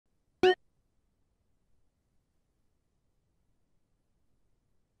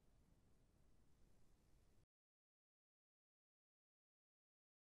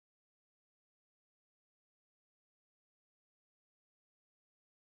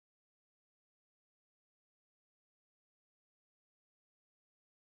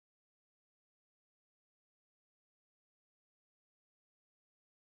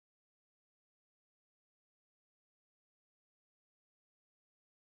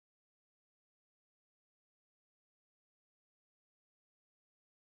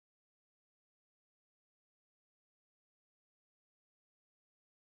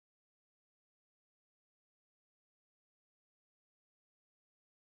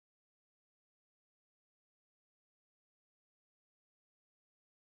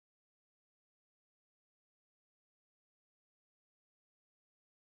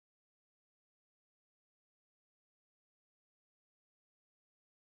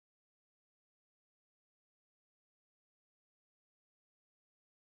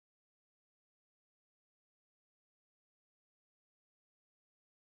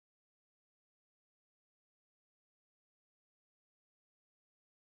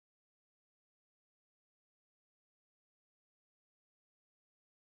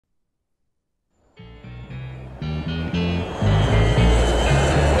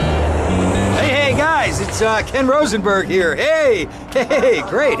Ken Rosenberg here. Hey, hey,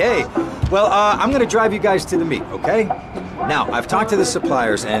 great, hey. Well, I'm gonna drive you guys to the meet, okay? Now, I've talked to the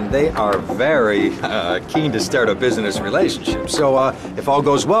suppliers, and they are very keen to start a business relationship. So, if all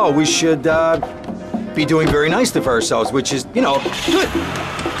goes well, we should be doing very nicely for ourselves, which is, you know, good.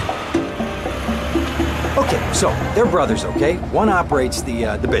 Okay, so they're brothers, okay? One operates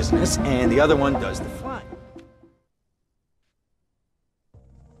the business, and the other one does the flying.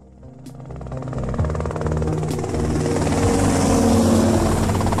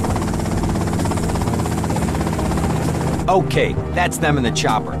 Okay, that's them in the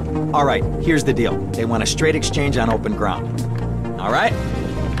chopper. All right, here's the deal. They want a straight exchange on open ground. All right?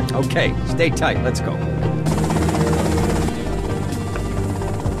 Okay, stay tight. Let's go.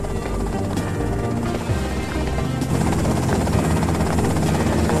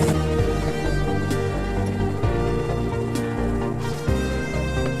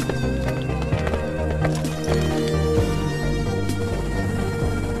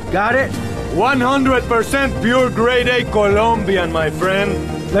 Got it? 100% pure grade A Colombian, my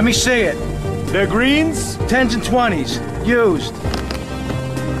friend. Let me see it. The greens? 10s and 20s. Used.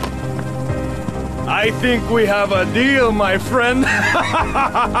 I think we have a deal, my friend.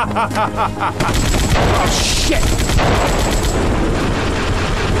 Oh, shit!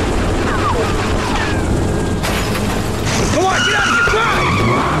 Come on, get out of here! Drive!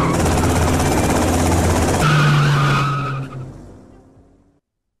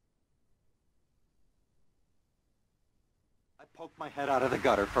 Poke my head out of the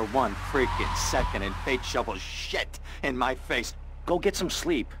gutter for one freaking second and fate shovels shit in my face. Go get some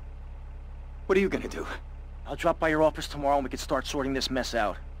sleep. What are you gonna do? I'll drop by your office tomorrow and we can start sorting this mess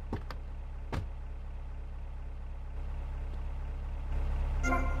out.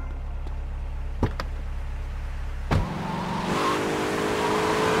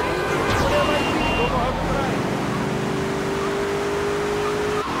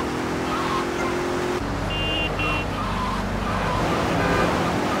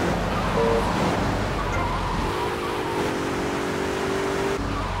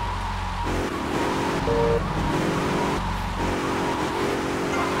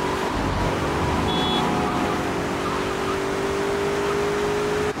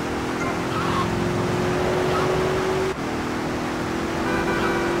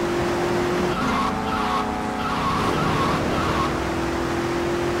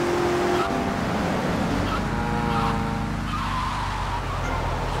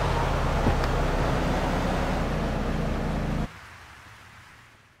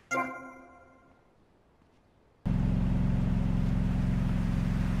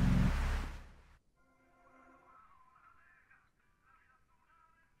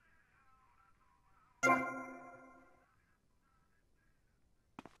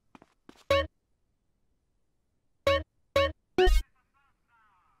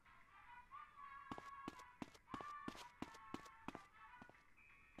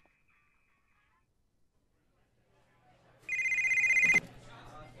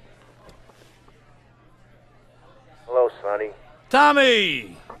 Hello, Sonny.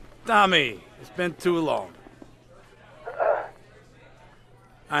 Tommy! Tommy, it's been too long.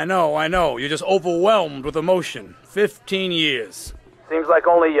 I know. You're just overwhelmed with emotion. 15 years. Seems like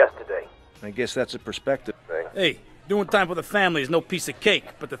only yesterday. I guess that's a perspective thing. Hey, doing time for the family is no piece of cake,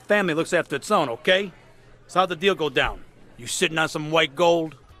 but the family looks after its own, okay? So how'd the deal go down? You sitting on some white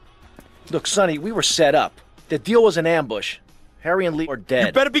gold? Look, Sonny, we were set up. The deal was an ambush. Harry and Lee are dead.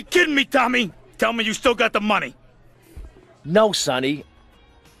 You better be kidding me, Tommy! Tell me you still got the money. No, Sonny.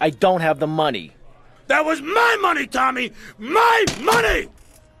 I don't have the money. That was my money, Tommy! My money!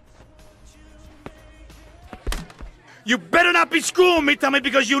 You better not be screwing me, Tommy,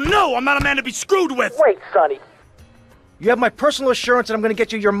 because you know I'm not a man to be screwed with! Wait, Sonny. You have my personal assurance that I'm gonna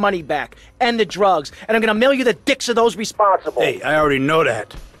get you your money back, and the drugs, and I'm gonna mail you the dicks of those responsible. Hey, I already know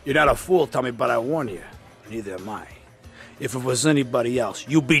that. You're not a fool, Tommy, but I warn you. Neither am I. If it was anybody else,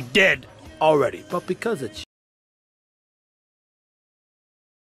 you'd be dead already. But because it's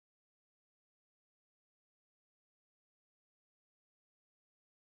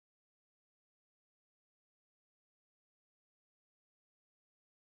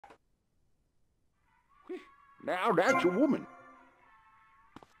Now that's a woman.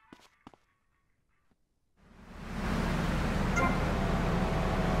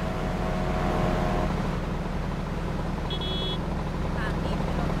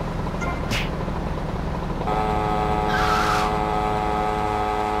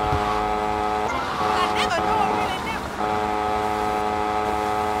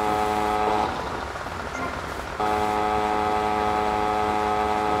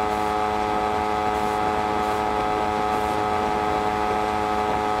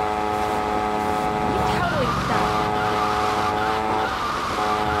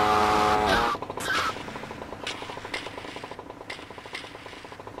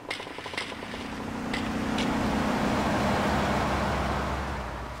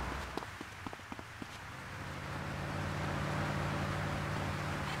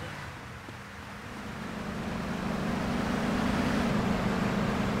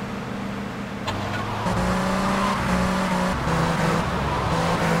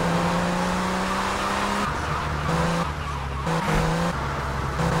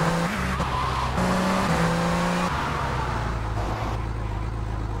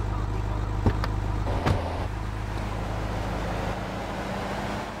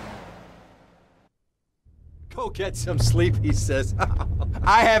 Go get some sleep, he says.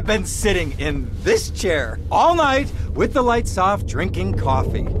 I have been sitting in this chair all night with the lights off, drinking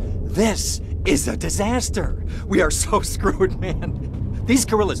coffee. This is a disaster. We are so screwed, man. These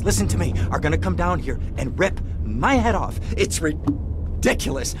gorillas, listen to me, are gonna come down here and rip my head off. It's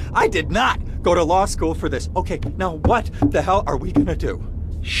ridiculous. I did not go to law school for this. Okay, now what the hell are we gonna do?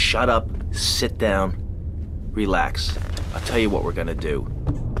 Shut up, sit down, relax. I'll tell you what we're gonna do.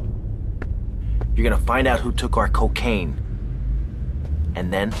 You're gonna find out who took our cocaine,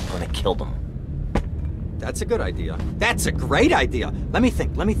 and then we're gonna kill them. That's a good idea. That's a great idea. Let me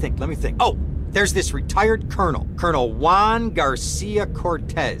think. Oh, there's this retired colonel, Colonel Juan Garcia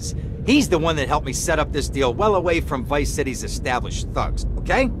Cortez. He's the one that helped me set up this deal well away from Vice City's established thugs,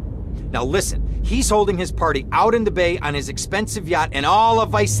 okay? Now listen, he's holding his party out in the bay on his expensive yacht, and all of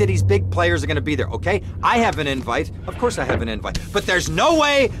Vice City's big players are gonna be there, okay? I have an invite. Of course I have an invite. But there's no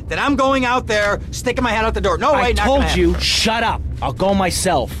way that I'm going out there, sticking my head out the door. No way, I not told gonna happen. you, shut up. I'll go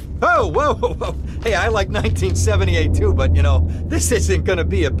myself. Oh, whoa. Hey, I like 1978 too, but you know, this isn't gonna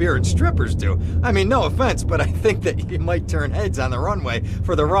be a beer and strippers do. I mean, no offense, but I think that you might turn heads on the runway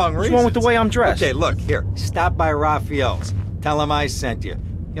for the wrong reasons. What's wrong with the way I'm dressed? Okay, look, here, stop by Raphael's. Tell him I sent you.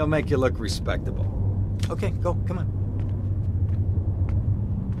 He'll make you look respectable. Okay, go, come on.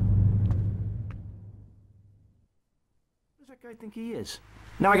 Who does that guy think he is?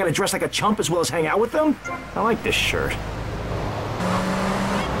 Now I gotta dress like a chump as well as hang out with them? I like this shirt.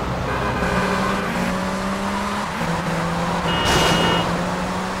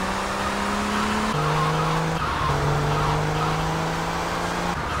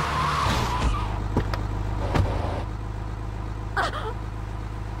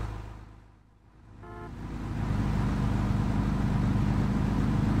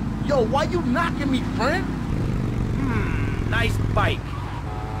 Yo, why you knocking me, friend? Nice bike.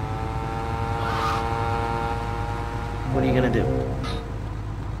 What are you gonna do?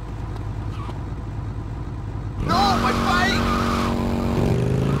 No, my bike!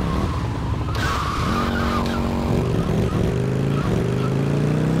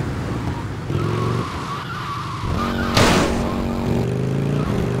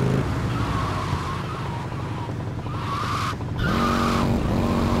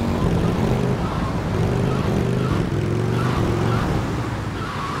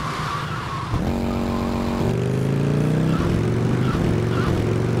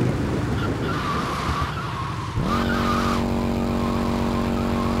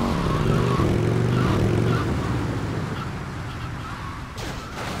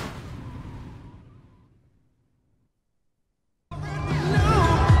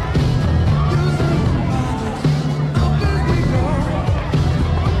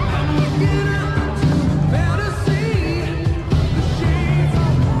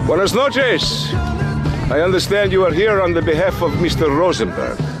 Buenas noches. I understand you are here on the behalf of Mr.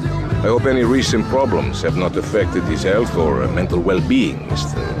 Rosenberg. I hope any recent problems have not affected his health or mental well-being,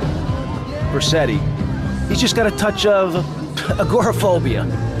 Mr. Versetti. He's just got a touch of agoraphobia.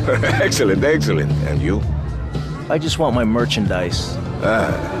 Excellent. And you? I just want my merchandise.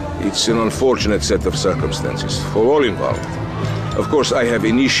 It's an unfortunate set of circumstances for all involved. Of course, I have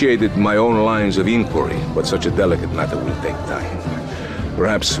initiated my own lines of inquiry, but such a delicate matter will take time.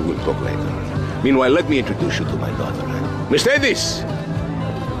 Perhaps we'll talk later. Meanwhile, let me introduce you to my daughter. Mercedes!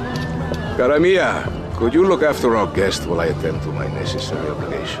 Cara mia, could you look after our guest while I attend to my necessary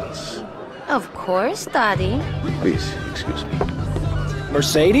obligations? Of course, Daddy. Please, excuse me.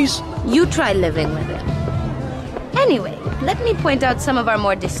 Mercedes? You try living with him. Anyway, let me point out some of our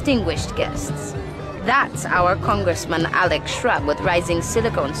more distinguished guests. That's our Congressman Alex Shrub with rising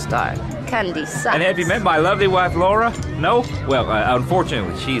silicone star, Candy Sykes. And have you met my lovely wife, Laura? No? Well,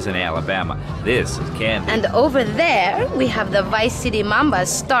 unfortunately, she's in Alabama. This is Candy. And over there, we have the Vice City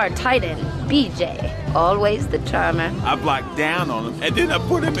Mamba's star titan, BJ. Always the charmer. I blocked down on him, and then I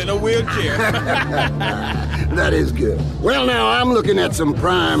put him in a wheelchair. That is good. Well, now I'm looking at some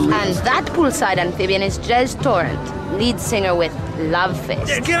prime... And that poolside amphibian is Jez Torrent, lead singer with Love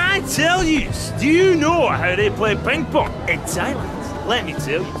Fist. Can I tell you? Do you know how they play ping pong in Thailand? Let me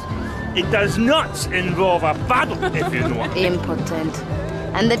tell you. It does not involve a paddle, if you know what I mean. Impotent.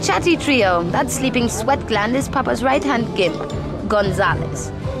 And the chatty trio, that sleeping sweat gland is Papa's right-hand gimp,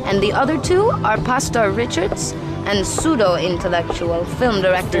 Gonzalez. And the other two are Pastor Richards and pseudo-intellectual film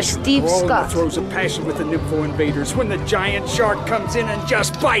director Steve Scott. Throws a passion with the nympho invaders when the giant shark comes in and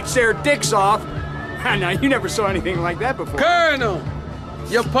just bites their dicks off. Now, you never saw anything like that before. Colonel,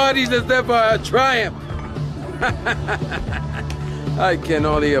 your party deserve a triumph. I can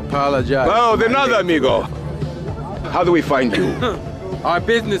only apologize. Oh, de nada, amigo. How do we find you? Our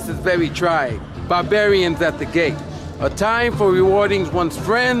business is very trying. barbarians at the gate. A time for rewarding one's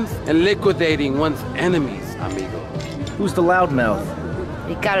friends and liquidating one's enemies, amigo. Who's the loudmouth?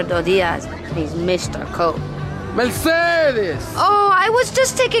 Ricardo Diaz. He's Mr. Coke. Mercedes! Oh, I was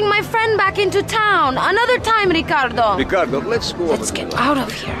just taking my friend back into town. Another time, Ricardo. Ricardo, let's go. Let's get out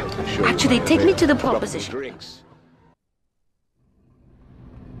of here. Actually, take me to the pole position. Drinks.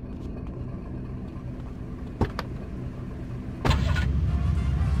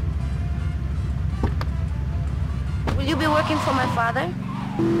 Will you be working for my father?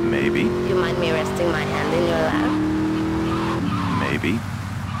 Maybe. You mind me resting my hand in your lap? Maybe.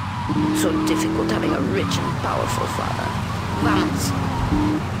 So difficult having a rich and powerful father. Vamos.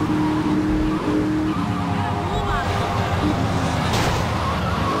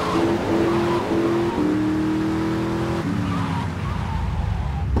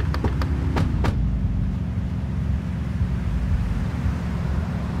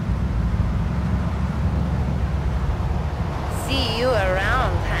 See you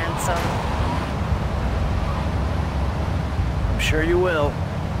around, handsome. I'm sure you will.